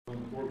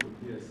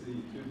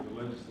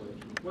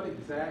legislature. What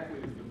exactly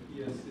is the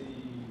PSC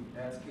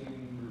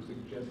asking or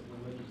suggesting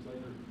the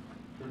legislature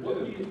to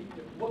do?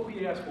 What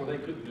we asked for, they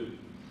couldn't do.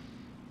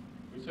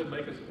 We said,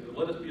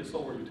 let us be a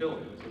solar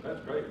utility. They said,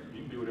 that's great,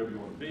 you can be whatever you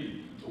want to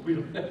be, but we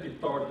don't have the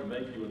authority to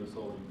make you a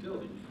solar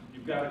utility.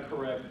 You've got to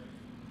correct,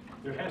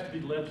 there has to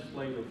be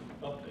legislative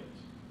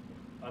updates.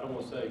 I don't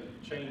want to say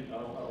change, I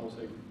don't want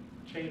to say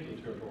change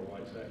the Territorial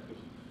Rights Act,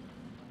 because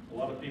a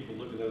lot of people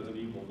look at that as an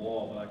evil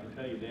law, but I can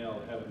tell you now,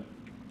 having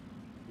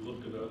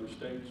looked at other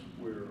states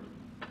where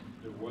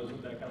there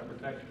wasn't that kind of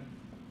protection,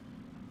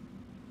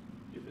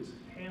 if it's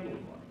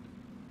handled right,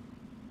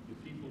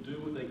 if people do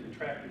what they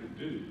contracted to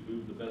do,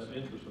 move the best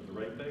interest of the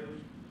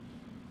ratepayers,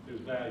 there's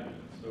value in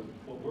it. So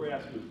what we're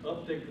asking is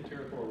update the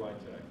Territorial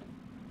Rights Act,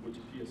 which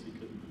the PSC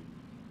couldn't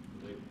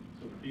do.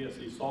 So the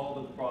PSC saw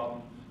the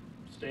problem.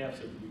 Staff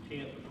said we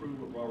can't approve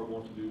what Robert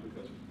wants to do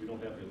because we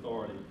don't have the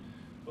authority.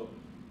 But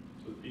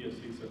so the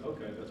PSC said,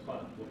 okay, that's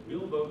fine. What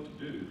we'll vote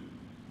to do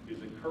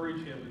is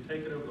encourage him to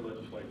take it over the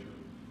legislature,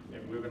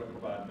 and we're going to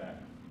provide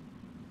back.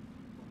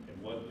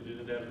 And what it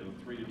ended up was a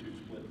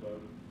 3-2 split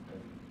vote,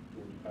 and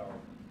Georgia Power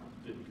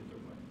didn't get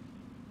their way.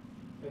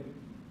 And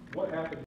what happened